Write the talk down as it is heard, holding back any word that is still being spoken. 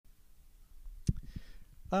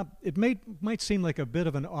It might seem like a bit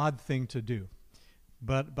of an odd thing to do,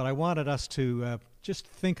 but I wanted us to just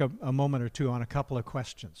think a moment or two on a couple of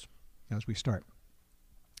questions as we start.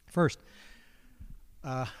 First,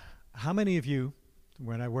 how many of you,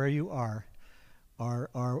 where you are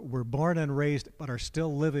were born and raised but are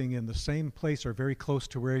still living in the same place or very close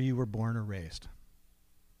to where you were born or raised?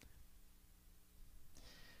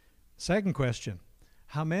 Second question,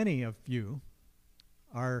 how many of you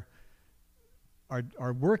are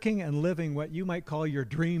working and living what you might call your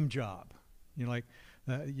dream job? You know, like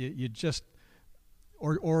you just,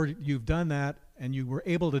 or you've done that and you were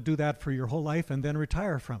able to do that for your whole life and then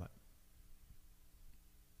retire from it.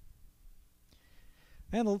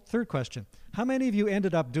 And the third question, how many of you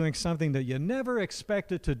ended up doing something that you never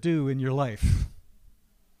expected to do in your life?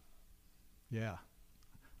 Yeah,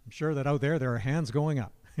 I'm sure that out there are hands going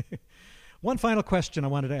up. One final question I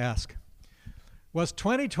wanted to ask. Was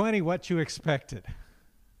 2020 what you expected?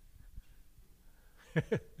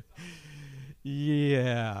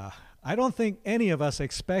 Yeah, I don't think any of us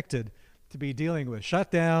expected to be dealing with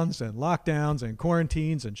shutdowns and lockdowns and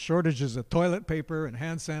quarantines and shortages of toilet paper and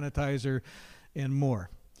hand sanitizer and more.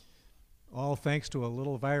 All thanks to a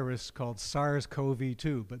little virus called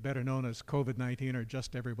SARS-CoV-2, but better known as COVID-19, or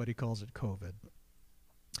just everybody calls it COVID.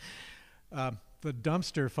 The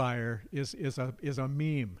dumpster fire is a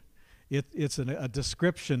meme. It's a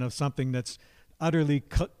description of something that's utterly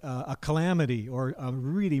a calamity or a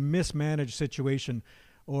really mismanaged situation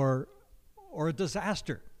or a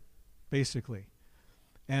disaster, basically.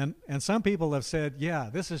 And some people have said, yeah,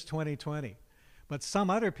 this is 2020. But some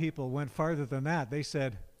other people went farther than that. They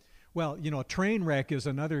said, well, you know, a train wreck is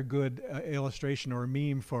another good illustration or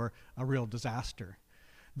meme for a real disaster.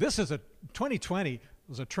 2020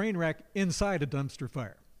 was a train wreck inside a dumpster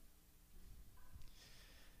fire.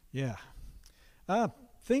 Yeah.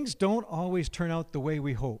 Things don't always turn out the way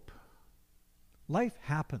we hope. Life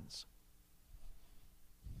happens.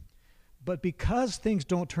 But because things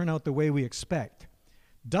don't turn out the way we expect,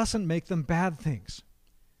 doesn't make them bad things.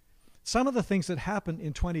 Some of the things that happened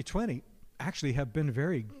in 2020 actually have been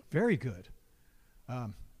very, very good.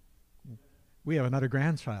 We have another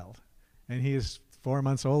grandchild, and he is 4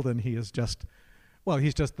 months old, and he is just, well,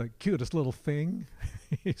 he's just the cutest little thing.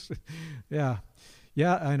 Yeah,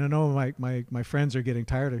 and I know my friends are getting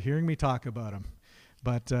tired of hearing me talk about him.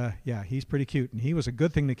 But yeah, he's pretty cute, and he was a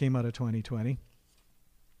good thing that came out of 2020.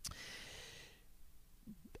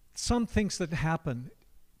 Some things that happen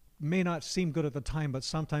may not seem good at the time, but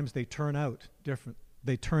sometimes they turn out different.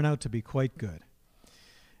 They turn out to be quite good.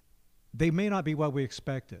 They may not be what we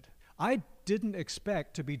expected. I didn't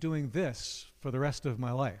expect to be doing this for the rest of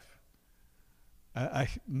my life. I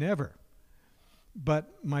never.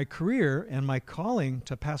 But my career and my calling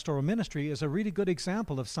to pastoral ministry is a really good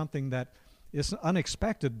example of something that is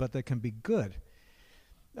unexpected, but that can be good.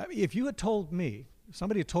 If you had told me,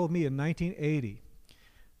 somebody had told me in 1980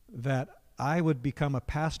 that I would become a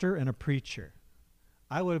pastor and a preacher,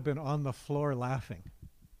 I would have been on the floor laughing.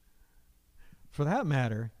 For that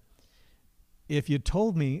matter, if you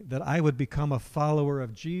told me that I would become a follower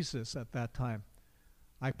of Jesus at that time,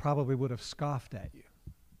 I probably would have scoffed at you.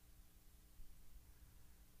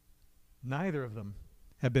 Neither of them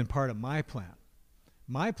have been part of my plan.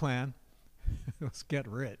 My plan was get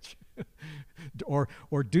rich or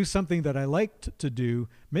do something that I liked to do,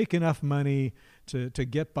 make enough money to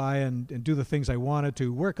get by and do the things I wanted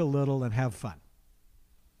to, work a little and have fun.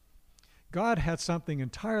 God had something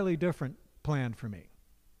entirely different planned for me.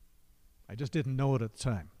 I just didn't know it at the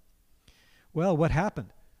time. Well, what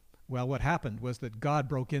happened? Well, what happened was that God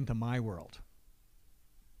broke into my world.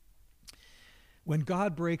 When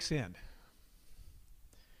God breaks in,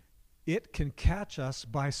 it can catch us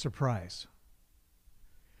by surprise.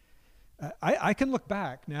 I can look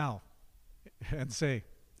back now and say,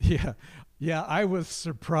 yeah, I was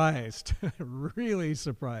surprised, really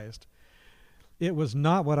surprised. It was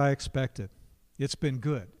not what I expected. It's been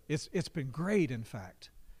good. It's been great, in fact,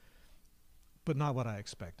 but not what I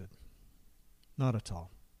expected. Not at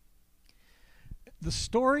all. The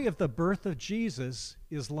story of the birth of Jesus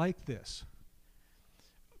is like this.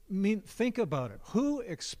 I mean, think about it. Who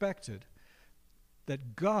expected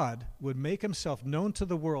that God would make himself known to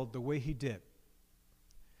the world the way he did?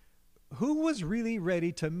 Who was really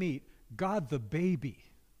ready to meet God the baby?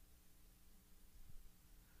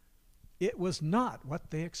 It was not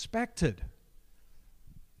what they expected.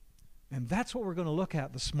 And that's what we're going to look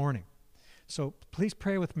at this morning. So please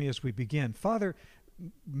pray with me as we begin. Father,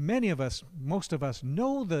 many of us, most of us,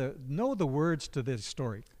 know the words to this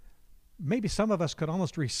story. Maybe some of us could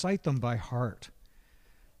almost recite them by heart.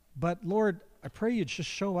 But Lord, I pray you'd just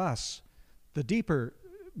show us the deeper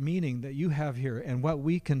meaning that you have here and what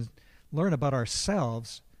we can learn about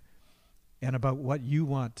ourselves and about what you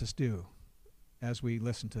want to do as we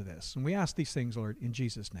listen to this. And we ask these things, Lord, in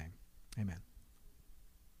Jesus' name. Amen.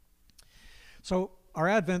 So our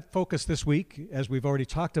Advent focus this week, as we've already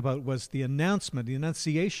talked about, was the announcement, the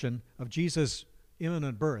annunciation of Jesus'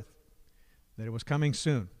 imminent birth, that it was coming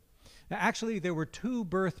soon. Now, actually, there were two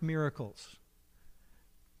birth miracles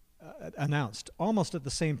announced almost at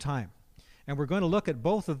the same time. And we're going to look at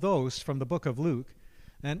both of those from the book of Luke.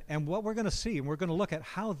 And what we're going to see, and we're going to look at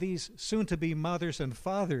how these soon-to-be mothers and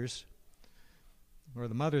fathers, or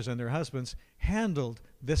the mothers and their husbands, handled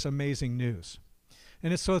this amazing news.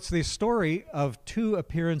 And it's the story of two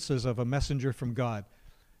appearances of a messenger from God,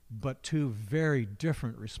 but two very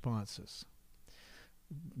different responses.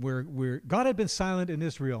 Where God had been silent in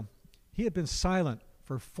Israel, he had been silent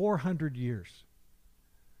for 400 years.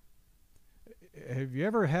 Have you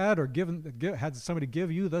ever had or had somebody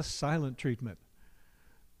give you the silent treatment?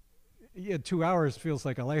 2 hours feels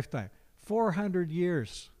like a lifetime. 400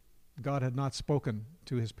 years God had not spoken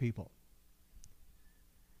to his people.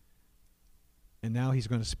 And now he's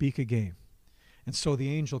going to speak again. And so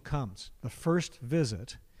the angel comes. The first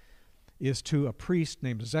visit is to a priest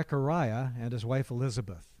named Zechariah and his wife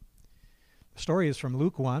Elizabeth. The story is from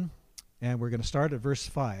Luke 1, and we're going to start at verse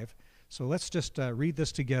 5. So let's just read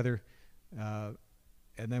this together, and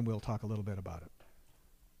then we'll talk a little bit about it.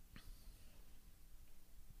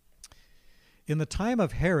 In the time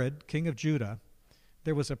of Herod, king of Judah,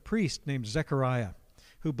 there was a priest named Zechariah,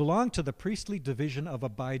 who belonged to the priestly division of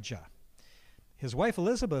Abijah. His wife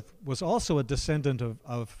Elizabeth was also a descendant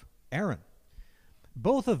of Aaron.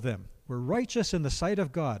 Both of them were righteous in the sight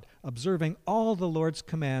of God, observing all the Lord's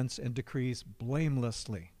commands and decrees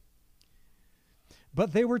blamelessly.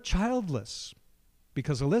 But they were childless,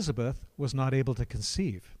 because Elizabeth was not able to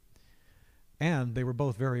conceive, and they were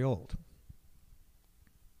both very old.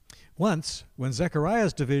 Once, when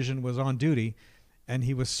Zechariah's division was on duty, and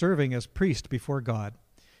he was serving as priest before God,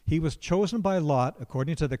 he was chosen by lot,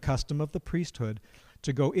 according to the custom of the priesthood,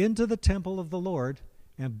 to go into the temple of the Lord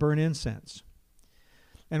and burn incense.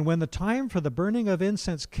 And when the time for the burning of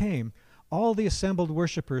incense came, all the assembled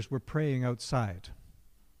worshippers were praying outside.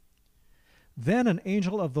 Then an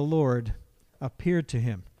angel of the Lord appeared to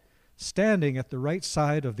him, standing at the right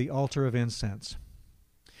side of the altar of incense.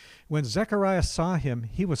 When Zechariah saw him,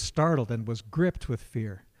 he was startled and was gripped with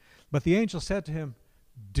fear. But the angel said to him,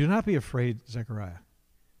 "Do not be afraid, Zechariah.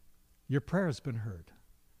 Your prayer has been heard.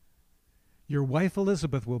 Your wife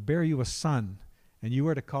Elizabeth will bear you a son, and you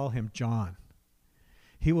are to call him John.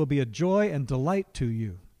 He will be a joy and delight to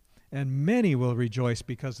you, and many will rejoice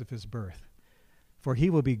because of his birth. For he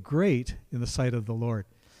will be great in the sight of the Lord.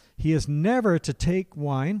 He is never to take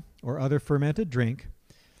wine or other fermented drink,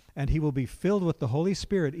 and he will be filled with the Holy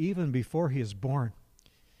Spirit even before he is born.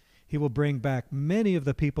 He will bring back many of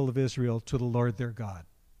the people of Israel to the Lord their God.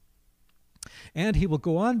 And he will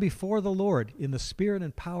go on before the Lord in the spirit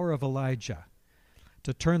and power of Elijah,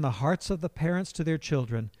 to turn the hearts of the parents to their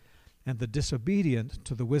children and the disobedient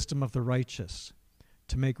to the wisdom of the righteous,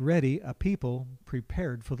 to make ready a people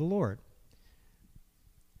prepared for the Lord."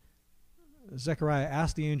 Zechariah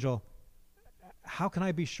asked the angel, "How can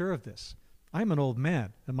I be sure of this? I'm an old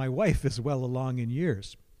man, and my wife is well along in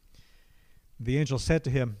years." The angel said to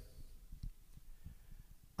him,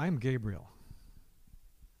 "I'm Gabriel.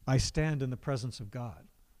 I stand in the presence of God.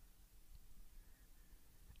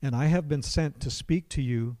 And I have been sent to speak to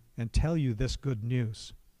you and tell you this good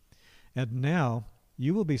news. And now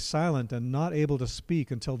you will be silent and not able to speak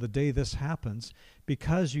until the day this happens,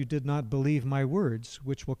 because you did not believe my words,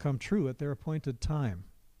 which will come true at their appointed time."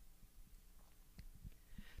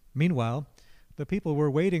 Meanwhile, the people were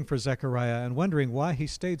waiting for Zechariah and wondering why he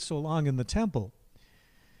stayed so long in the temple.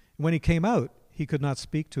 When he came out, he could not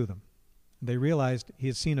speak to them. They realized he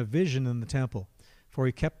had seen a vision in the temple, for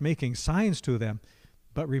he kept making signs to them,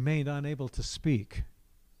 but remained unable to speak.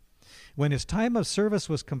 When his time of service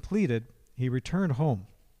was completed, he returned home.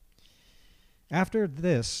 After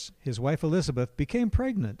this, his wife Elizabeth became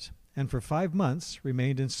pregnant, and for 5 months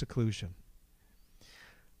remained in seclusion.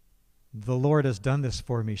 "The Lord has done this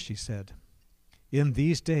for me," she said. "In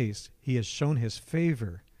these days he has shown his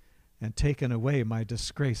favor and taken away my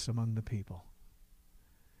disgrace among the people."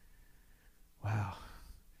 Wow.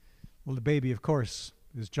 Well, the baby, of course,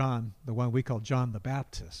 is John, the one we call John the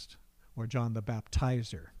Baptist, or John the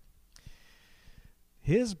Baptizer.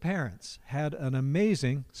 His parents had an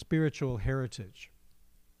amazing spiritual heritage.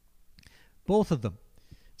 Both of them,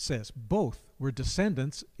 says, both were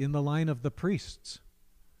descendants in the line of the priests.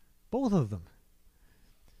 Both of them.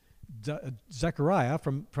 Zechariah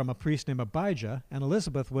from a priest named Abijah, and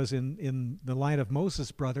Elizabeth was in the line of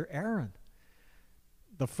Moses' brother Aaron,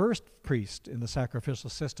 the first priest in the sacrificial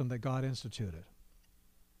system that God instituted.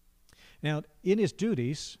 Now, in his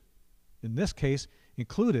duties, in this case,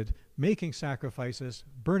 included making sacrifices,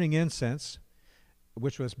 burning incense,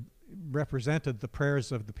 which represented the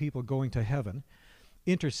prayers of the people going to heaven,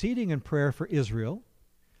 interceding in prayer for Israel,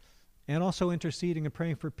 and also interceding and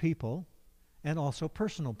praying for people, and also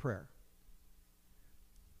personal prayer.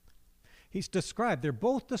 They're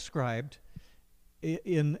both described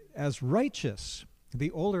as righteous.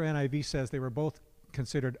 The older NIV says they were both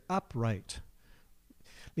considered upright,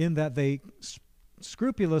 in that they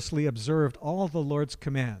scrupulously observed all the Lord's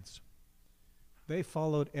commands. They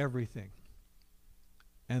followed everything.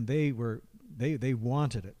 And they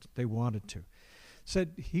wanted it. They wanted to.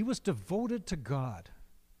 Said he was devoted to God.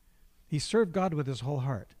 He served God with his whole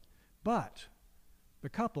heart. But the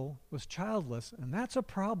couple was childless, and that's a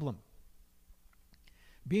problem.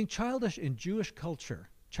 Being childish in Jewish culture,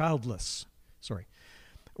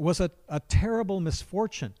 was a terrible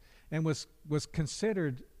misfortune and was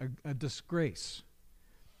considered a disgrace.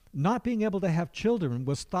 Not being able to have children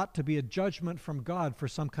was thought to be a judgment from God for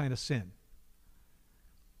some kind of sin.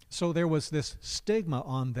 So there was this stigma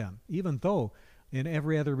on them, even though in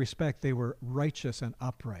every other respect they were righteous and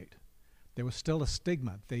upright. There was still a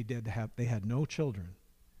stigma. They had no children.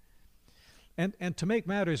 And to make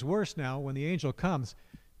matters worse now, when the angel comes,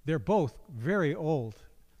 they're both very old.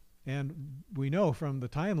 And we know from the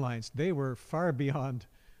timelines, they were far beyond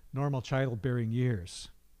normal childbearing years.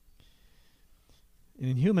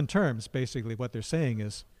 In human terms, basically what they're saying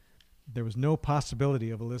is there was no possibility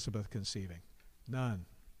of Elizabeth conceiving. None.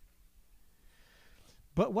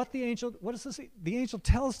 But what does this? The angel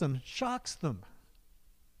tells them, shocks them.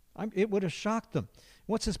 It would have shocked them.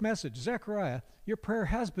 What's his message? Zechariah, your prayer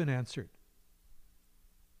has been answered.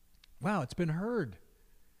 Wow, it's been heard.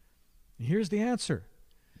 And here's the answer.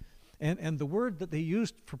 And the word that they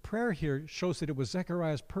used for prayer here shows that it was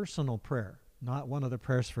Zechariah's personal prayer, not one of the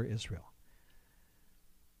prayers for Israel.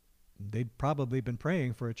 They'd probably been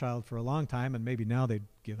praying for a child for a long time, and maybe now they'd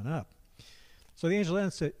given up. So the angel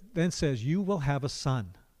then says, you will have a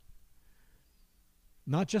son.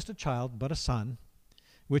 Not just a child, but a son,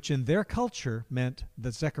 which in their culture meant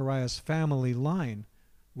that Zechariah's family line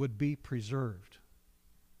would be preserved.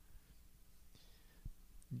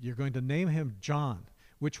 You're going to name him John,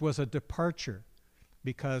 which was a departure,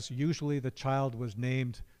 because usually the child was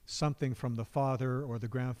named something from the father or the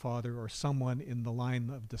grandfather or someone in the line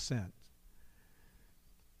of descent.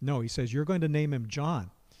 No, he says, you're going to name him John.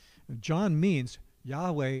 John means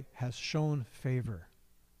Yahweh has shown favor.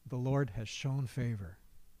 The Lord has shown favor.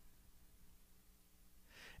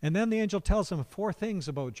 And then the angel tells him 4 things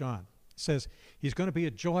about John. He says, he's going to be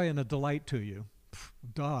a joy and a delight to you.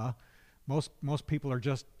 Duh. Most people are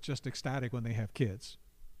just ecstatic when they have kids.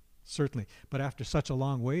 Certainly. But after such a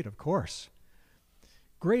long wait, of course.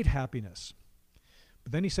 Great happiness.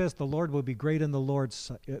 But then he says the Lord will be great in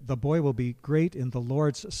the boy will be great in the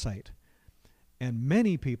Lord's sight. And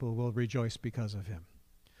many people will rejoice because of him.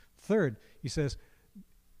 Third, he says,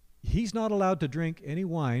 he's not allowed to drink any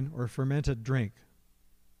wine or fermented drink.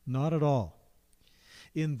 Not at all.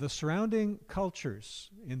 In the surrounding cultures,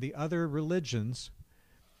 in the other religions,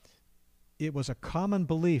 it was a common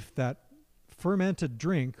belief that fermented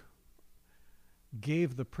drink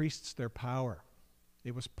gave the priests their power.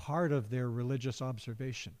 It was part of their religious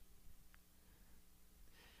observation.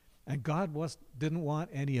 And God didn't want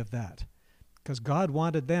any of that, because God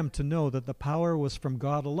wanted them to know that the power was from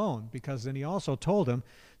God alone, because then he also told them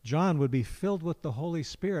John would be filled with the Holy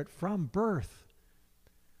Spirit from birth.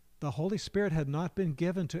 The Holy Spirit had not been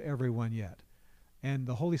given to everyone yet, and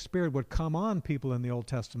the Holy Spirit would come on people in the Old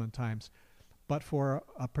Testament times, but for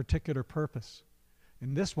a particular purpose.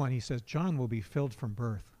 In this one, he says, John will be filled from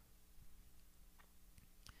birth.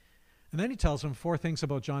 And then he tells them 4 things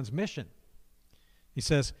about John's mission. He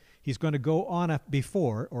says he's going to go on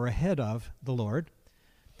before or ahead of the Lord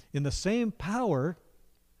in the same power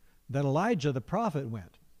that Elijah the prophet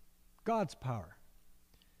went, God's power.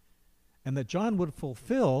 And that John would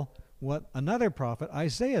fulfill what another prophet,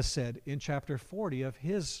 Isaiah, said in chapter 40 of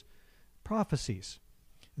his prophecies.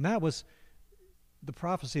 And that was the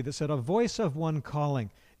prophecy that said, a voice of one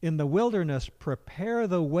calling, in the wilderness, prepare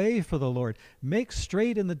the way for the Lord. Make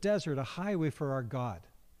straight in the desert a highway for our God.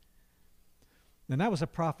 And that was a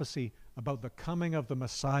prophecy about the coming of the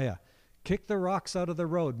Messiah. Kick the rocks out of the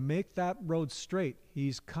road. Make that road straight.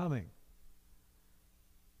 He's coming.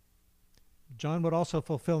 John would also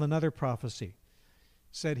fulfill another prophecy.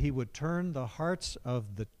 Said he would turn the hearts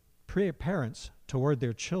of the parents toward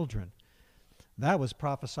their children. That was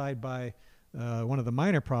prophesied by one of the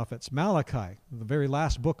minor prophets, Malachi, the very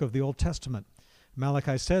last book of the Old Testament.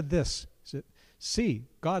 Malachi said this, see,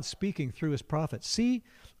 God speaking through his prophet, see,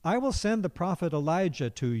 I will send the prophet Elijah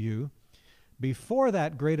to you before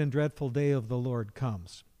that great and dreadful day of the Lord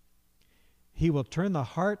comes. He will turn the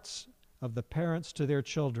hearts of the parents to their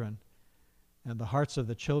children and the hearts of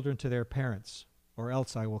the children to their parents, or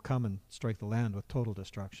else I will come and strike the land with total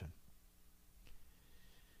destruction.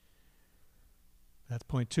 That's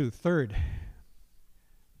point 2. Third,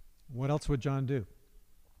 what else would John do?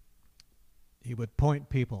 He would point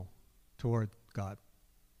people toward God.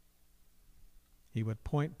 He would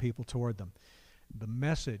point people toward them. The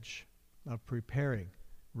message of preparing,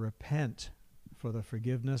 repent for the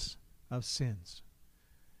forgiveness of sins.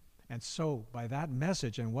 And so, by that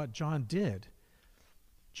message and what John did,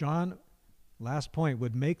 John, last point,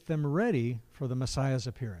 would make them ready for the Messiah's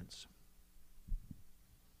appearance.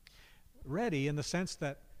 Ready in the sense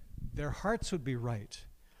that their hearts would be right,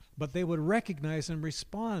 but they would recognize and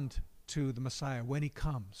respond to the Messiah when he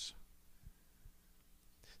comes.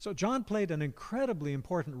 So John played an incredibly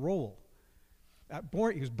important role.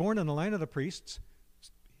 He was born in the line of the priests.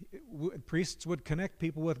 Priests would connect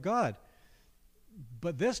people with God.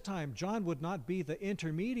 But this time, John would not be the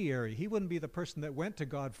intermediary. He wouldn't be the person that went to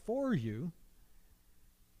God for you,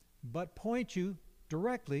 but point you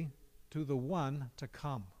directly to the one to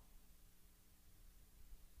come.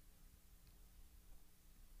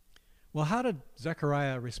 Well, how did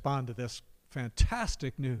Zechariah respond to this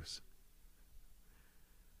fantastic news?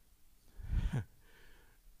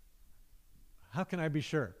 How can I be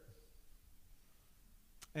sure?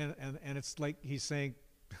 And it's like he's saying,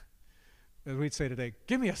 as we'd say today,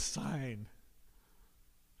 give me a sign.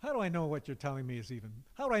 How do I know what you're telling me is even?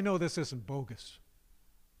 How do I know this isn't bogus?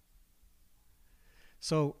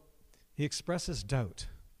 So he expresses doubt.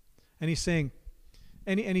 And he's saying,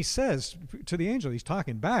 and he says to the angel, he's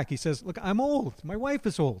talking back, he says, look, I'm old. My wife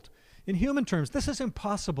is old. In human terms, this is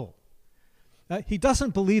impossible. He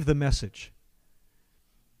doesn't believe the message.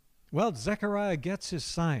 Well, Zechariah gets his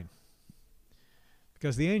sign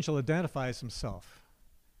because the angel identifies himself.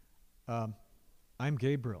 I'm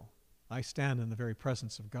Gabriel. I stand in the very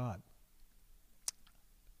presence of God.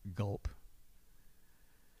 Gulp.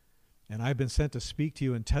 And I've been sent to speak to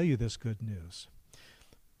you and tell you this good news.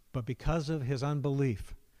 But because of his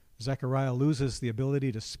unbelief, Zechariah loses the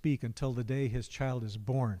ability to speak until the day his child is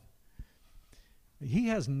born. He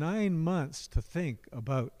has 9 months to think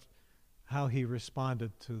about how he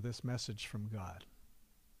responded to this message from God.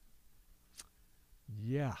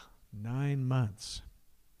 Yeah, 9 months.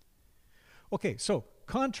 Okay, so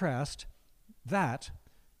contrast that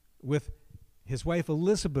with his wife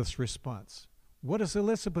Elizabeth's response. What does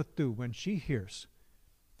Elizabeth do when she hears?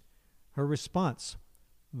 Her response,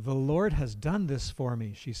 the Lord has done this for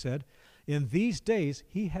me, she said. In these days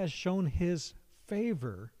he has shown his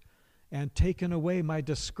favor and taken away my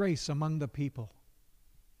disgrace among the people.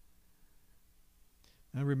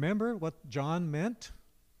 And remember what John meant?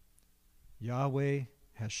 Yahweh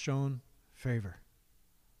has shown favor.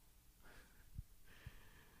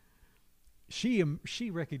 She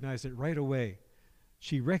recognized it right away.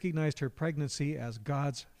 She recognized her pregnancy as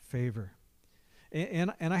God's favor.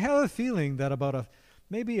 And I have a feeling that about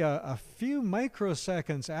maybe a few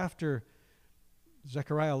microseconds after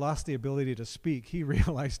Zechariah lost the ability to speak, he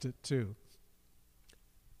realized it too.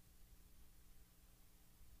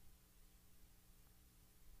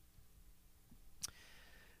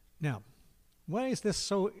 Now, why is this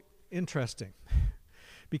so interesting?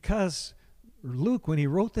 Because Luke, when he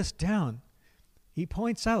wrote this down, he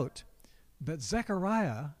points out that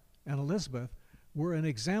Zechariah and Elizabeth were an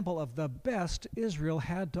example of the best Israel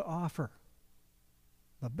had to offer.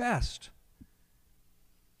 The best.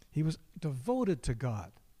 He was devoted to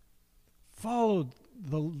God, followed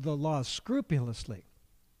the laws scrupulously.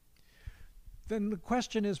 Then the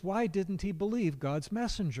question is, why didn't he believe God's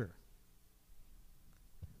messenger?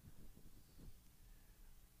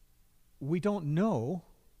 We don't know,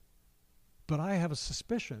 but I have a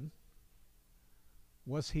suspicion.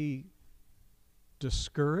 Was he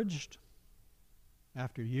discouraged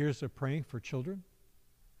after years of praying for children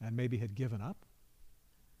and maybe had given up?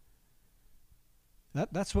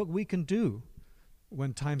 That's what we can do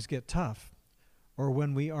when times get tough or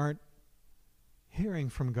when we aren't hearing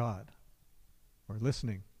from God or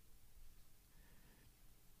listening.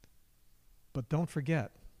 But don't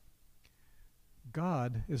forget,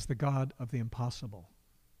 God is the God of the impossible.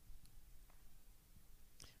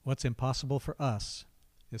 What's impossible for us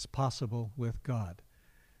is possible with God.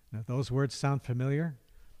 Now, if those words sound familiar,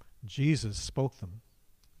 Jesus spoke them.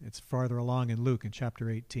 It's farther along in Luke in chapter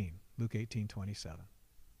 18, Luke 18:27.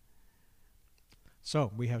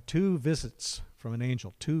 So we have 2 visits from an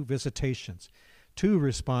angel, 2 visitations, 2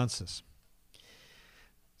 responses.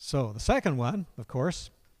 So the second one, of course,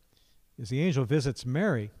 is the angel visits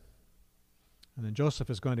Mary, and then Joseph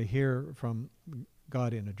is going to hear from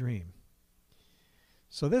God in a dream.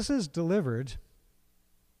 So this is delivered,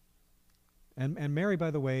 and Mary,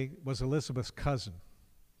 by the way, was Elizabeth's cousin.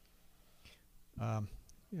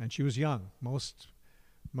 And she was young.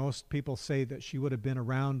 Most people say that she would have been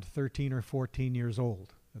around 13 or 14 years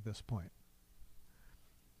old at this point.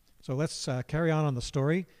 So let's carry on the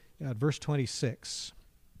story at verse 26,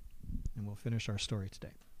 and we'll finish our story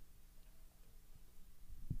today.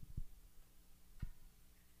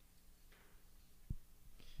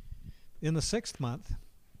 In the 6th month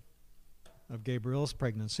of Gabriel's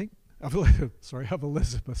pregnancy, of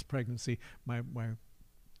Elizabeth's pregnancy, I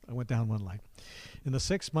went down one line. In the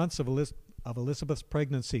 6 months of Elizabeth's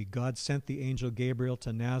pregnancy, God sent the angel Gabriel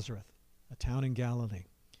to Nazareth, a town in Galilee,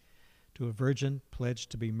 to a virgin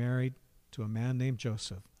pledged to be married to a man named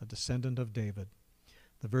Joseph, a descendant of David.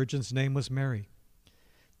 The virgin's name was Mary.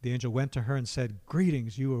 The angel went to her and said,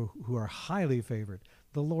 "Greetings, you who are highly favored.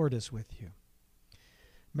 The Lord is with you."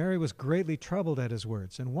 Mary was greatly troubled at his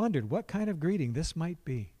words and wondered what kind of greeting this might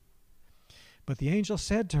be. But the angel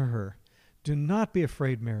said to her, "Do not be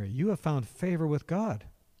afraid, Mary. You have found favor with God."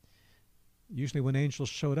 Usually when angels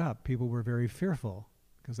showed up, people were very fearful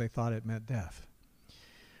because they thought it meant death.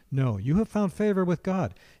 "No, you have found favor with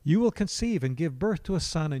God. You will conceive and give birth to a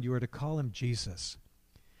son, and you are to call him Jesus.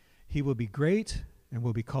 He will be great and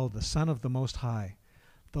will be called the Son of the Most High.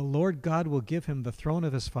 The Lord God will give him the throne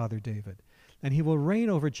of his father David, and he will reign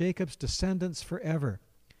over Jacob's descendants forever.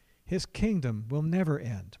 His kingdom will never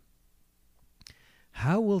end."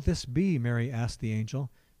 "How will this be?" Mary asked the angel,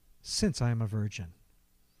 "since I am a virgin?"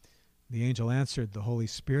 The angel answered, "The Holy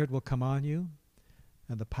Spirit will come on you,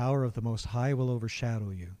 and the power of the Most High will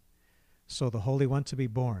overshadow you. So the Holy One to be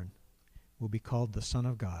born will be called the Son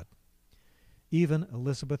of God. Even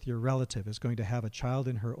Elizabeth, your relative, is going to have a child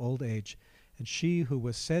in her old age, and she who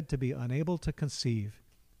was said to be unable to conceive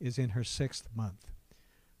is in her 6th month,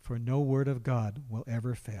 for no word of God will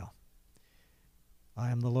ever fail." "I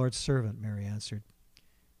am the Lord's servant," Mary answered.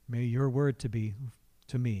 "May your word to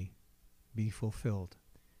me be fulfilled."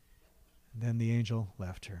 Then the angel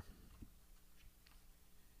left her.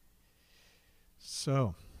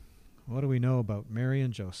 So, what do we know about Mary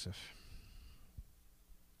and Joseph?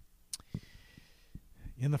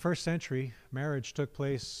 In the 1st century, marriage took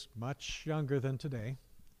place much younger than today.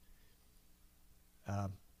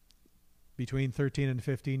 Between 13 and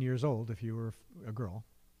 15 years old if you were a girl.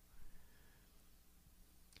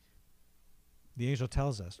 The angel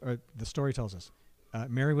tells us, or the story tells us,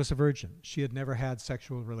 Mary was a virgin. She had never had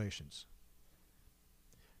sexual relations.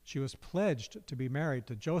 She was pledged to be married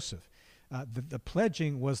to Joseph. The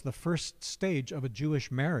pledging was the first stage of a Jewish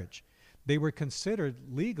marriage. They were considered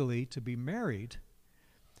legally to be married,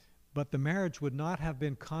 but the marriage would not have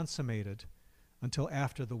been consummated until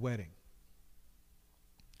after the wedding.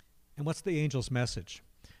 And what's the angel's message?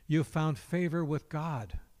 You have found favor with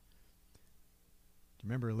God. Do you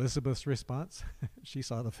remember Elizabeth's response? She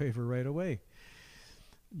saw the favor right away.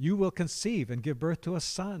 You will conceive and give birth to a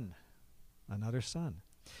son, another son.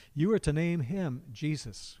 You are to name him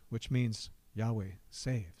Jesus, which means Yahweh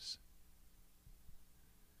saves.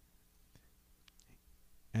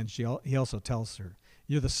 And he also tells her,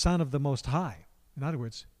 you're the Son of the Most High. In other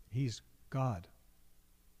words, he's God.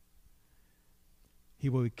 He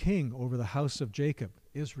will be king over the house of Jacob,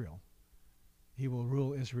 Israel. He will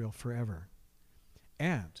rule Israel forever.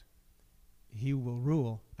 And he will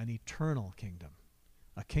rule an eternal kingdom,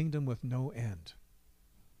 a kingdom with no end.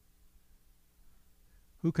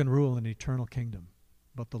 Who can rule an eternal kingdom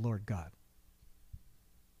but the Lord God?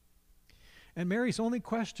 And Mary's only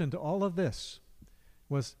question to all of this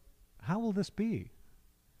was, how will this be?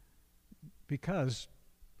 Because,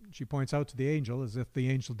 she points out to the angel, as if the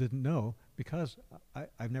angel didn't know, because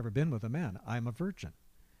I've never been with a man. I'm a virgin.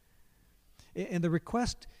 And the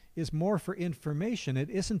request is more for information. It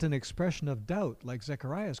isn't an expression of doubt like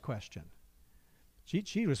Zechariah's question. She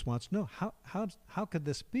just wants to know, how could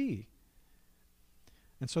this be?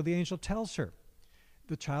 And so the angel tells her,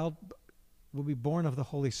 the child will be born of the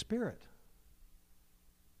Holy Spirit.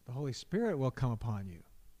 The Holy Spirit will come upon you,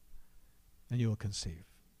 and you will conceive.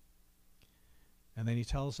 And then he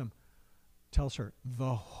tells her,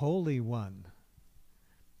 the Holy One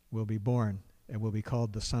will be born and will be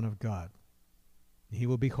called the Son of God. He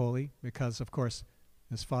will be holy because, of course,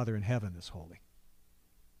 his Father in heaven is holy.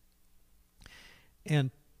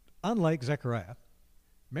 And unlike Zechariah,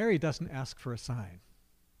 Mary doesn't ask for a sign.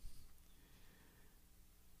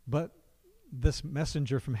 But this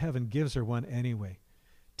messenger from heaven gives her one anyway,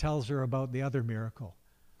 tells her about the other miracle.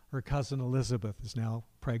 Her cousin Elizabeth is now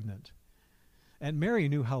pregnant. And Mary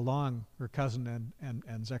knew how long her cousin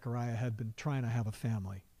and Zechariah had been trying to have a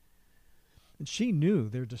family. And she knew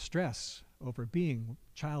their distress over being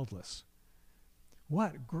childless.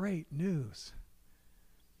 What great news!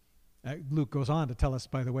 Luke goes on to tell us,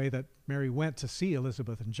 by the way, that Mary went to see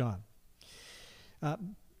Elizabeth and John.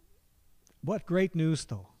 What great news,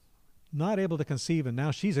 though. Not able to conceive, and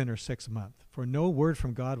now she's in her 6th month. For no word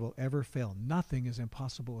from God will ever fail. Nothing is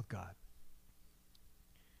impossible with God.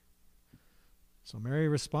 So Mary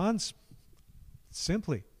responds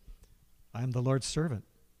simply, I am the Lord's servant.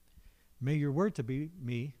 May your word to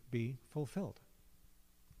me be fulfilled.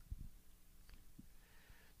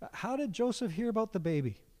 How did Joseph hear about the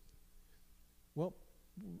baby? Well,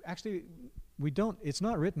 actually, it's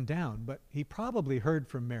not written down, but he probably heard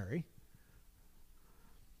from Mary.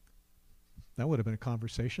 That would have been a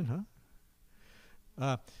conversation,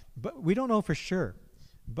 huh? But we don't know for sure.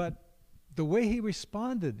 But the way he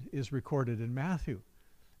responded is recorded in Matthew.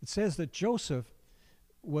 It says that Joseph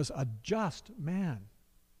was a just man.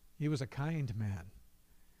 He was a kind man.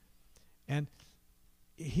 And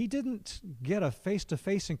he didn't get a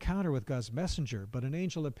face-to-face encounter with God's messenger, but an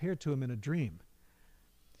angel appeared to him in a dream.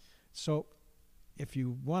 So if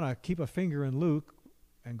you want to keep a finger in Luke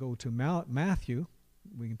and go to Matthew,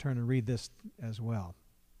 we can turn and read this as well.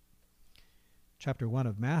 Chapter 1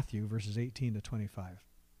 of Matthew, verses 18 to 25.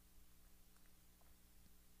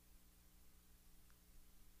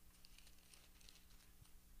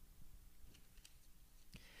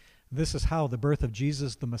 This is how the birth of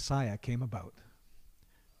Jesus the Messiah came about.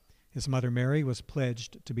 His mother Mary was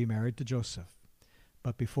pledged to be married to Joseph,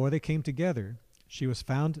 but before they came together, she was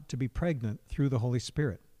found to be pregnant through the Holy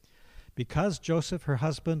Spirit. Because Joseph, her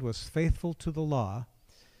husband, was faithful to the law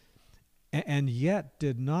and yet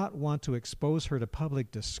did not want to expose her to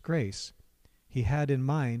public disgrace, he had in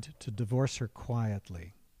mind to divorce her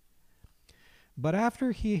quietly. But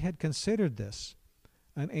after he had considered this,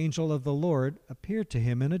 an angel of the Lord appeared to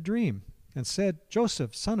him in a dream and said,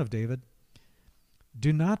 Joseph, son of David,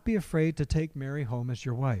 do not be afraid to take Mary home as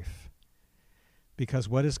your wife, because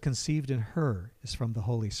what is conceived in her is from the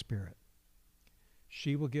Holy Spirit.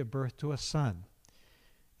 She will give birth to a son,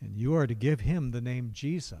 and you are to give him the name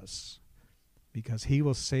Jesus, because he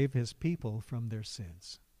will save his people from their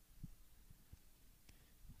sins.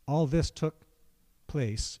 All this took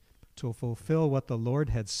place to fulfill what the Lord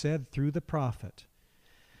had said through the prophet.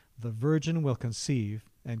 The virgin will conceive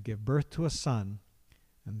and give birth to a son,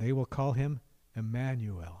 and they will call him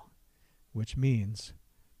Emmanuel, which means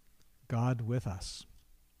God with us.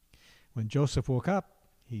 When Joseph woke up,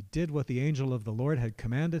 he did what the angel of the Lord had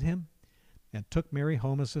commanded him and took Mary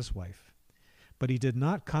home as his wife. But he did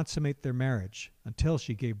not consummate their marriage until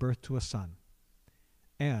she gave birth to a son,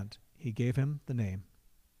 and he gave him the name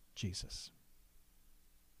Jesus.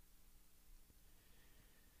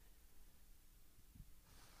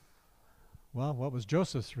 Well, what was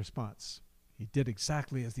Joseph's response? He did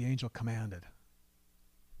exactly as the angel commanded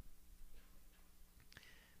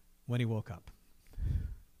when he woke up.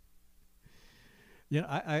 You know,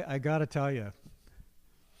 I got to tell you,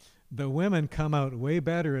 the women come out way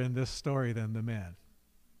better in this story than the men.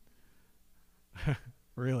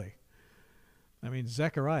 Really. I mean,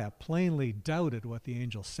 Zechariah plainly doubted what the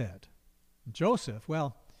angel said. Joseph,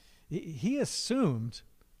 well, he assumed,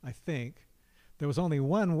 I think, there was only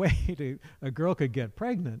one way a girl could get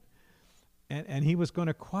pregnant, and he was going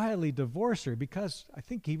to quietly divorce her because I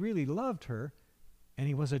think he really loved her, and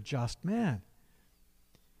he was a just man.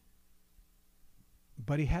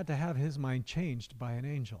 But he had to have his mind changed by an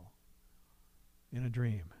angel in a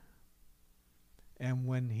dream. And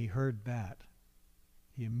when he heard that,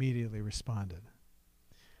 he immediately responded.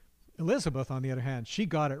 Elizabeth, on the other hand, she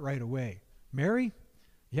got it right away. Mary?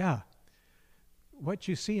 Yeah. What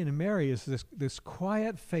you see in Mary is this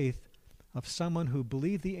quiet faith of someone who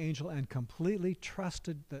believed the angel and completely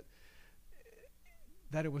trusted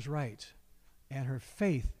that it was right. And her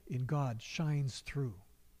faith in God shines through.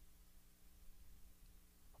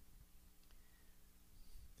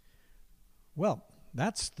 Well,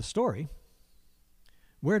 that's the story.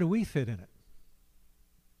 Where do we fit in it?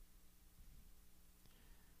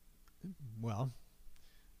 Well,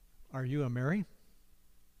 are you a Mary,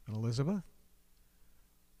 an Elizabeth,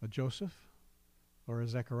 a Joseph, or a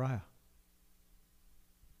Zechariah?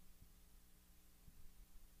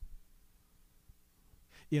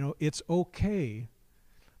 You know, it's okay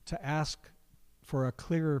to ask for a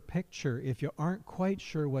clearer picture if you aren't quite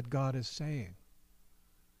sure what God is saying.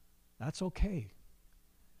 That's okay.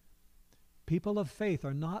 People of faith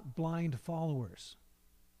are not blind followers.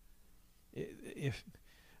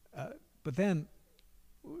 But then,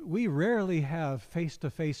 we rarely have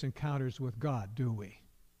face-to-face encounters with God, do we?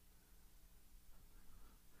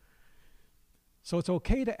 So it's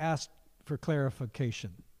okay to ask for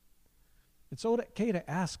clarification. It's okay to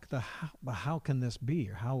ask how can this be,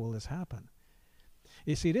 or how will this happen?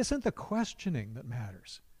 You see, it isn't the questioning that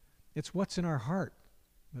matters. It's what's in our heart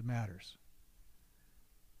that matters.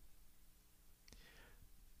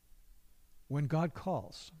 When God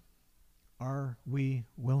calls, are we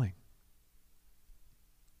willing?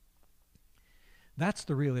 That's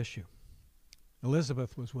the real issue.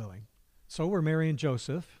 Elizabeth was willing. So were Mary and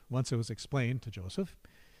Joseph, once it was explained to Joseph.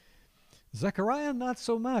 Zechariah, not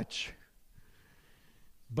so much.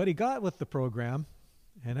 But he got with the program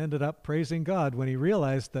and ended up praising God when he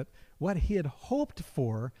realized that what he had hoped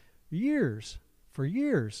for years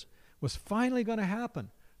was finally going to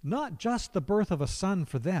happen. Not just the birth of a son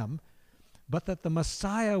for them, but that the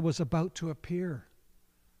Messiah was about to appear.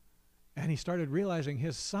 And he started realizing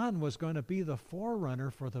his son was going to be the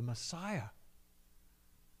forerunner for the Messiah.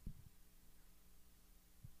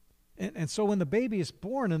 And so when the baby is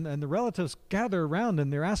born and the relatives gather around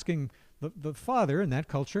and they're asking the father in that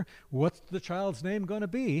culture, what's the child's name going to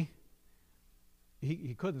be?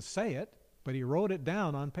 He couldn't say it, but he wrote it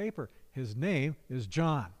down on paper. His name is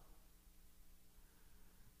John.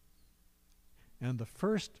 And the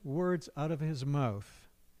first words out of his mouth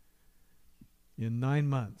in 9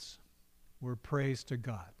 months were praise to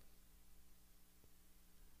God.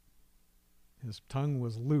 His tongue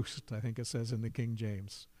was loosed, I think it says in the King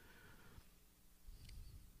James.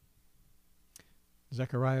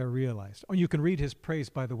 Zechariah realized. Oh, you can read his praise,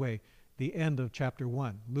 by the way, the end of chapter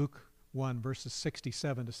 1. Luke 1, verses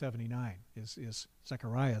 67 to 79 is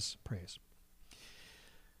Zechariah's praise.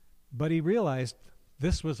 But he realized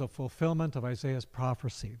this was a fulfillment of Isaiah's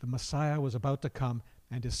prophecy. The Messiah was about to come,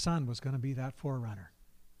 and his son was going to be that forerunner.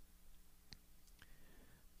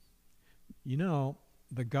 You know,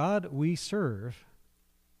 the God we serve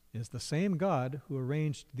is the same God who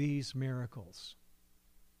arranged these miracles.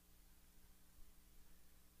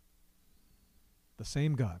 The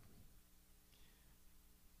same God.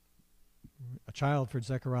 A child for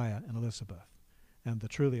Zechariah and Elizabeth, and the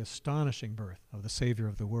truly astonishing birth of the Savior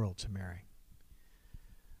of the world to Mary.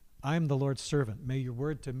 I am the Lord's servant. May your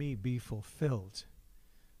word to me be fulfilled.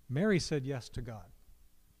 Mary said yes to God.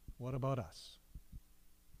 What about us?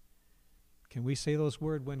 Can we say those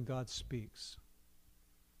words when God speaks?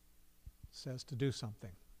 Says to do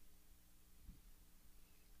something.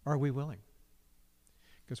 Are we willing?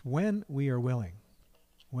 Because when we are willing,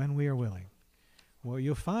 what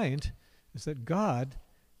you'll find is that God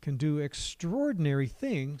can do extraordinary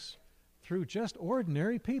things through just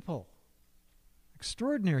ordinary people.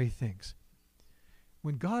 Extraordinary things.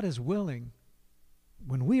 When God is willing,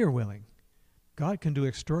 when we are willing, God can do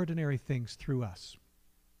extraordinary things through us.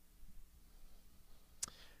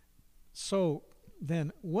 So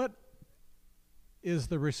then, what is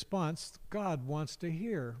the response God wants to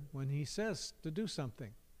hear when he says to do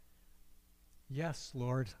something? Yes,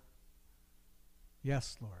 Lord.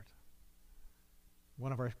 Yes, Lord.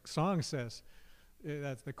 One of our songs says,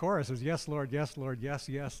 the chorus is, yes, Lord, yes, Lord, yes,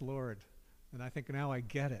 yes, Lord. And I think now I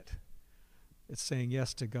get it. It's saying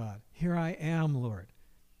yes to God. Here I am, Lord.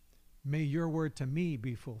 May your word to me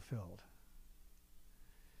be fulfilled.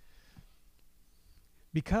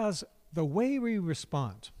 Because the way we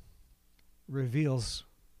respond reveals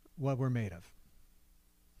what we're made of.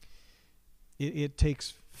 It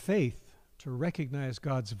takes faith to recognize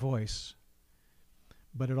God's voice,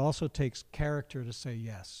 but it also takes character to say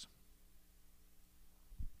yes.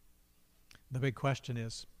 The big question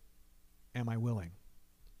is, am I willing?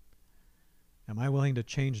 Am I willing to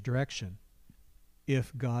change direction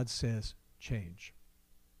if God says change?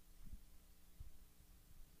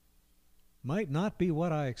 Might not be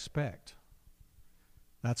what I expect.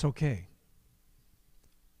 That's okay.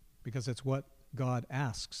 Because it's what God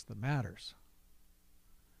asks that matters.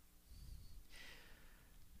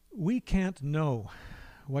 We can't know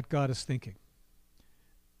what God is thinking.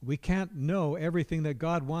 We can't know everything that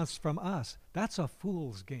God wants from us. That's a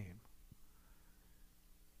fool's game.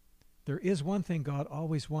 There is one thing God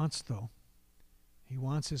always wants, though. He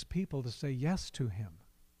wants his people to say yes to him.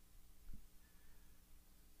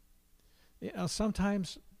 You know,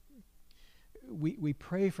 sometimes we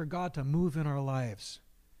pray for God to move in our lives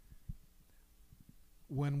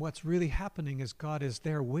when what's really happening is God is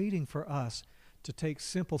there waiting for us to take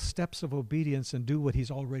simple steps of obedience and do what he's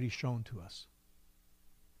already shown to us.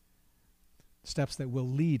 Steps that will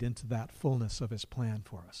lead into that fullness of his plan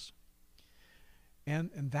for us.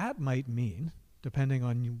 And that might mean, depending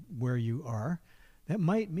on where you are, that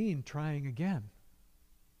might mean trying again.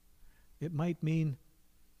 It might mean,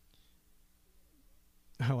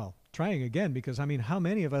 well, trying again, because, I mean, how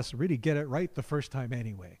many of us really get it right the first time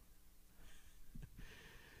anyway?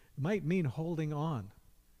 It might mean holding on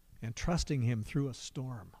and trusting him through a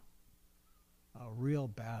storm, a real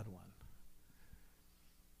bad one.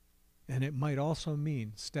 And it might also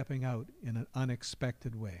mean stepping out in an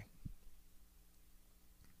unexpected way.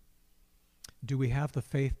 Do we have the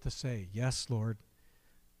faith to say, yes, Lord,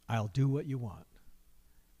 I'll do what you want?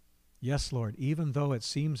 Yes, Lord, even though it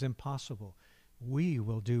seems impossible, we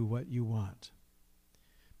will do what you want.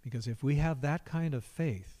 Because if we have that kind of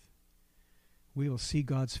faith, we will see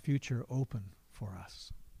God's future open for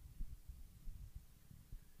us.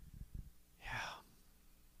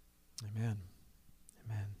 Yeah. Amen.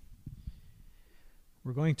 Amen.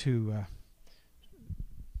 We're going to,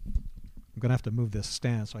 I'm going to have to move this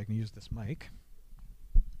stand so I can use this mic.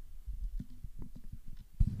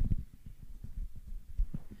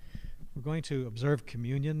 We're going to observe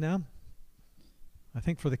communion now. I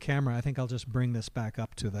think for the camera, I think I'll just bring this back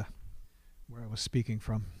up to the where I was speaking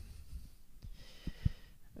from.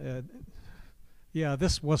 Yeah,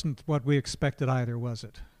 this wasn't what we expected either, was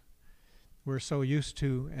it? We're so used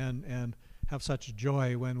to and have such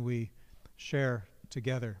joy when we share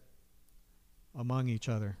together among each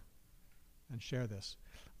other and share this.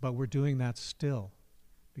 But we're doing that still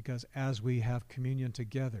because as we have communion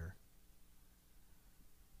together,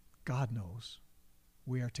 God knows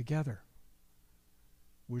we are together.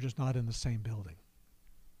 We're just not in the same building.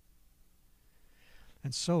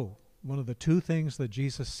 And so, one of the two things that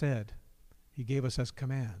Jesus said he gave us as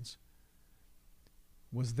commands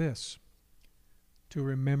was this: to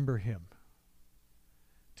remember him.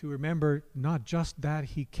 To remember not just that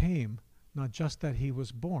he came, not just that he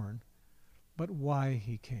was born, but why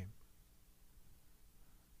he came.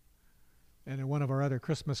 And in one of our other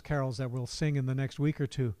Christmas carols that we'll sing in the next week or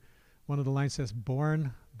two, one of the lines says,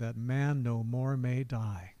 "Born that man no more may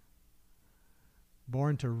die.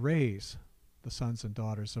 Born to raise the sons and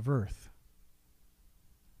daughters of earth."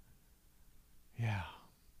 Yeah.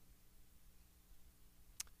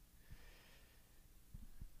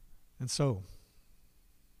 And so,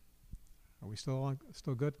 are we still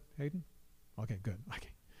good, Hayden? Okay, good. Okay.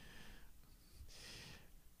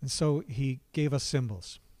 And so he gave us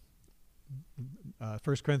symbols. 1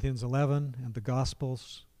 Corinthians 11 and the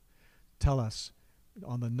Gospels tell us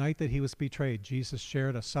on the night that he was betrayed, Jesus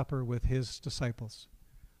shared a supper with his disciples,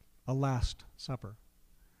 a last supper.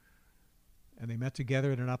 And they met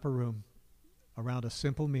together in an upper room around a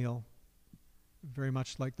simple meal, very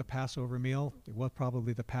much like the Passover meal. It was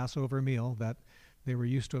probably the Passover meal that they were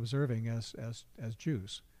used to observing as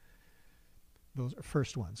Jews. Those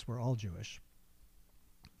first ones were all Jewish.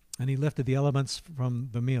 And he lifted the elements from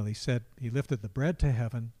the meal. He said, he lifted the bread to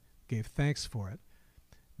heaven, gave thanks for it,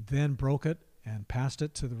 then broke it and passed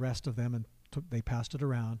it to the rest of them, and they passed it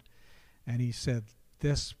around. And he said,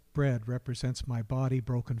 "This bread represents my body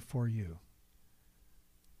broken for you."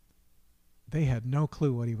 They had no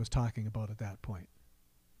clue what he was talking about at that point.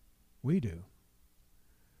 We do,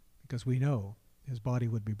 because we know his body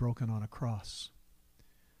would be broken on a cross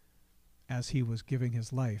as he was giving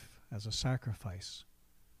his life as a sacrifice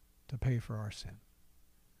to pay for our sin.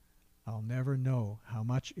 I'll never know how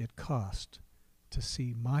much it cost to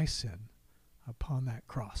see my sin upon that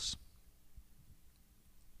cross.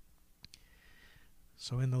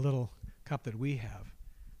 So in the little cup that we have,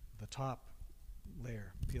 the top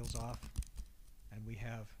layer peels off, and we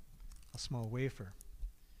have a small wafer.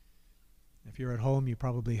 If you're at home, you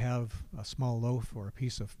probably have a small loaf or a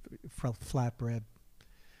piece of flat bread.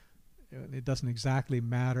 It doesn't exactly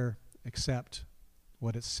matter except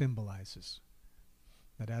what it symbolizes.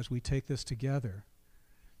 That as we take this together,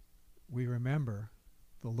 we remember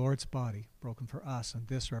the Lord's body broken for us, and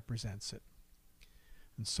this represents it.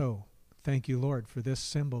 And so, thank you, Lord, for this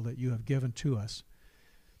symbol that you have given to us.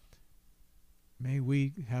 May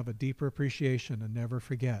we have a deeper appreciation and never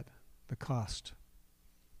forget the cost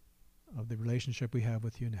of the relationship we have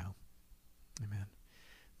with you now. Amen.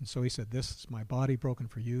 And so he said, "This is my body broken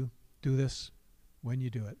for you. Do this. When you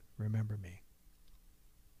do it, remember me."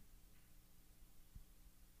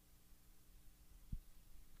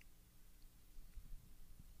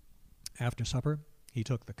 After supper, he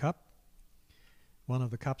took the cup, one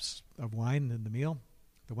of the cups of wine in the meal,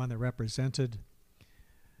 the one that represented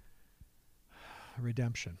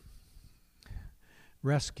redemption,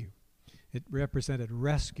 rescue. It represented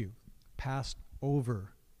rescue, passed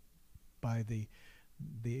over by the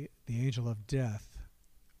angel of death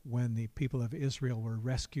when the people of Israel were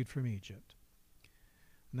rescued from Egypt.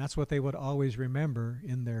 And that's what they would always remember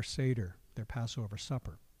in their Seder, their Passover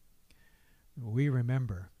supper. We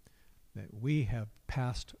remember that we have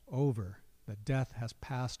passed over, that death has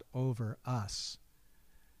passed over us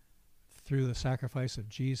through the sacrifice of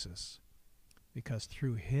Jesus, because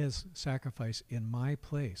through his sacrifice in my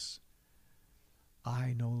place,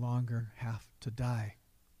 I no longer have to die.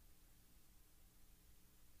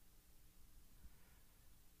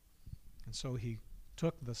 And so he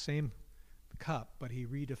took the same cup, but he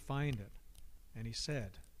redefined it. And he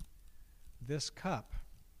said, this cup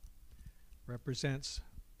represents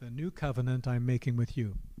the new covenant I'm making with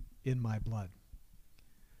you in my blood.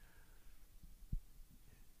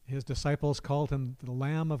 His disciples called him the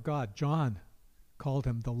Lamb of God. John called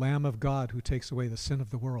him the Lamb of God who takes away the sin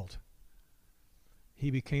of the world.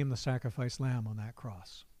 He became the sacrificed lamb on that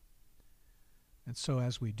cross. And so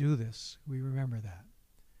as we do this, we remember that.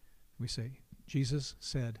 We say, Jesus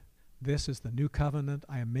said, this is the new covenant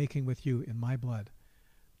I am making with you in my blood.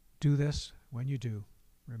 Do this. When you do,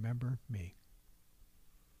 remember me.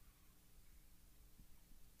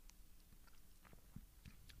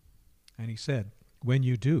 And he said, when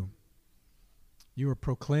you do, you are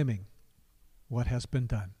proclaiming what has been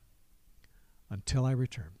done until I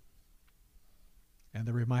return. And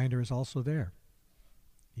the reminder is also there.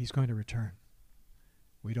 He's going to return.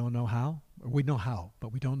 We don't know how, or we know how,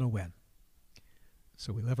 but we don't know when.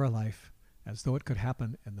 So we live our life as though it could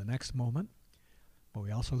happen in the next moment, but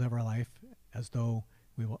we also live our life as though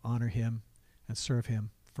we will honor him and serve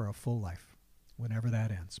him for a full life, whenever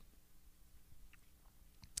that ends.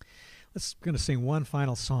 Let's going to sing one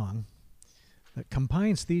final song that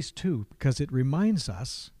combines these two, because it reminds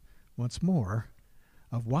us once more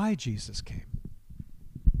of why Jesus came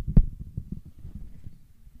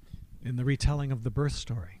in the retelling of the birth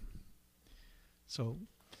story. So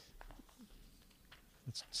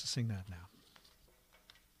let's sing that now.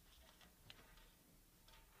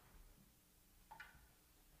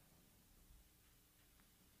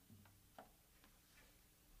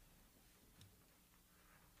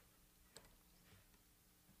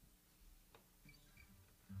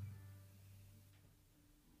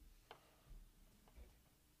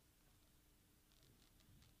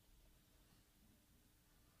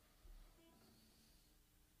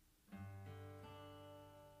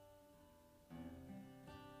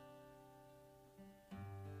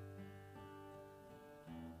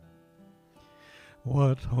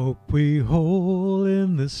 What hope we hold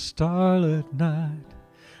in this starlit night.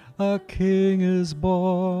 A King is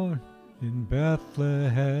born in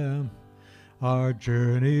Bethlehem. Our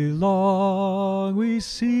journey long we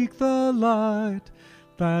seek the light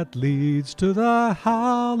that leads to the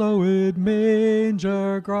hallowed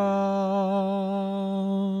manger ground.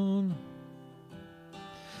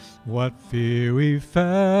 What fear we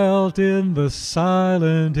felt in the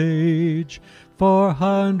silent age,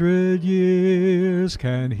 400 years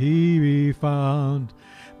can he be found,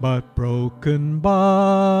 but broken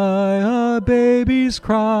by a baby's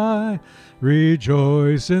cry.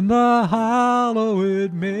 Rejoice in the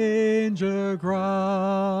hallowed manger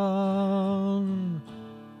ground.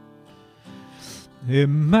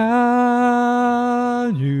 Emmanuel,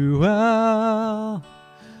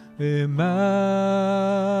 Emmanuel,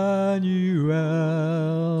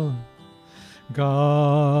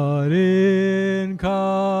 God incarnate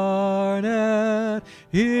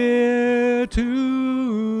here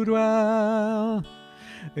to dwell.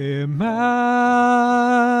 Emmanuel,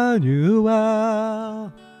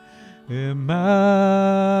 Emmanuel,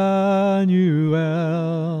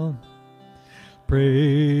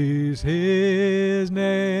 praise his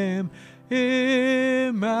name,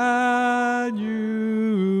 Emmanuel.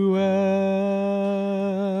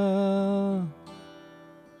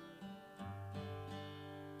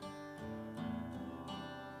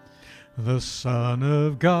 The Son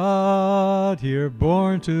of God, here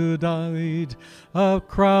born to die, a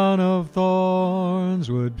crown of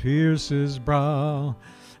thorns would pierce his brow,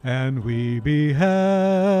 and we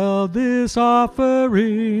beheld this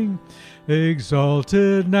offering.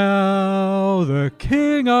 Exalted now the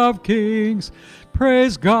King of Kings,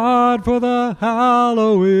 praise God for the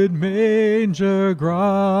hallowed manger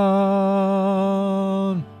ground.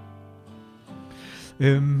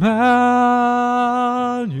 Emmanuel,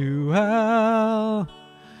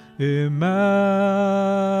 Emmanuel,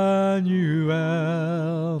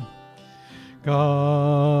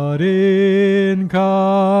 God incarnate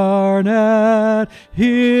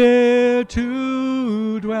here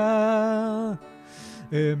to dwell.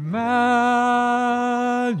 Emmanuel,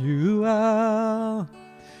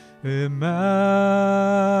 Emmanuel,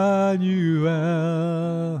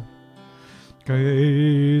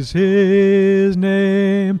 Praise his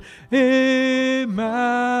name, Emmanuel,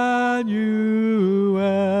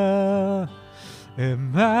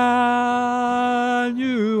 Emmanuel,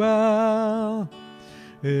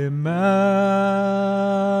 Emmanuel,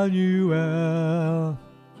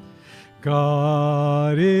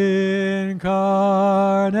 God incarnate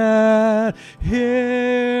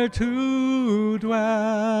here to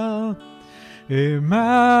dwell, Emmanuel,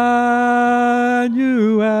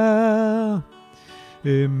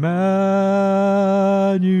 Emmanuel,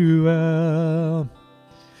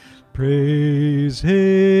 praise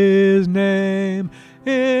his name,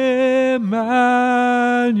 Emmanuel.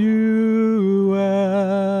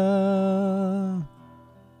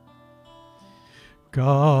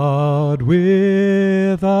 God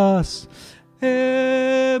with us,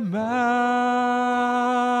 Emmanuel.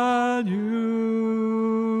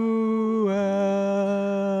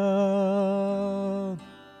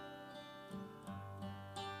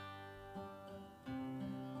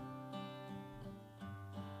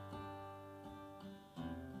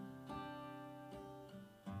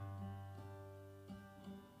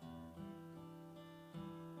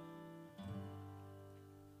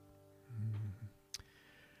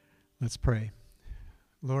 Let's pray.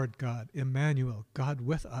 Lord God, Emmanuel, God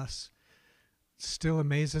with us, still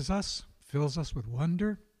amazes us, fills us with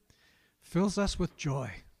wonder, fills us with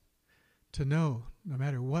joy to know no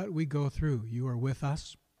matter what we go through, you are with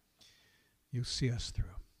us, you see us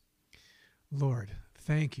through. Lord,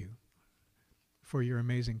 thank you for your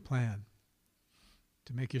amazing plan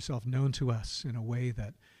to make yourself known to us in a way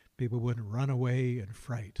that people wouldn't run away in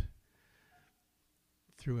fright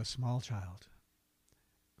through a small child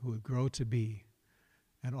who would grow to be,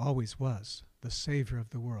 and always was, the Savior of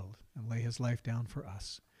the world and lay his life down for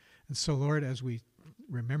us. And so, Lord, as we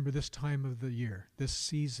remember this time of the year, this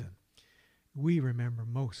season, we remember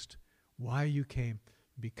most why you came.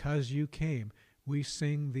 Because you came, we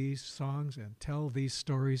sing these songs and tell these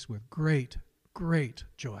stories with great, great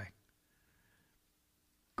joy.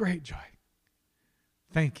 Great joy.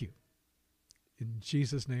 Thank you. In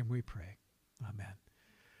Jesus' name we pray. Amen.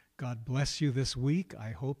 God bless you this week.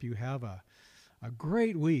 I hope you have a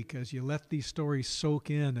great week as you let these stories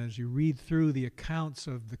soak in, as you read through the accounts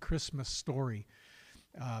of the Christmas story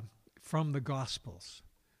from the Gospels,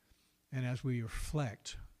 and as we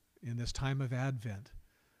reflect in this time of Advent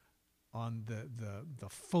on the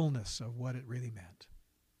fullness of what it really meant.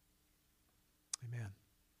 Amen.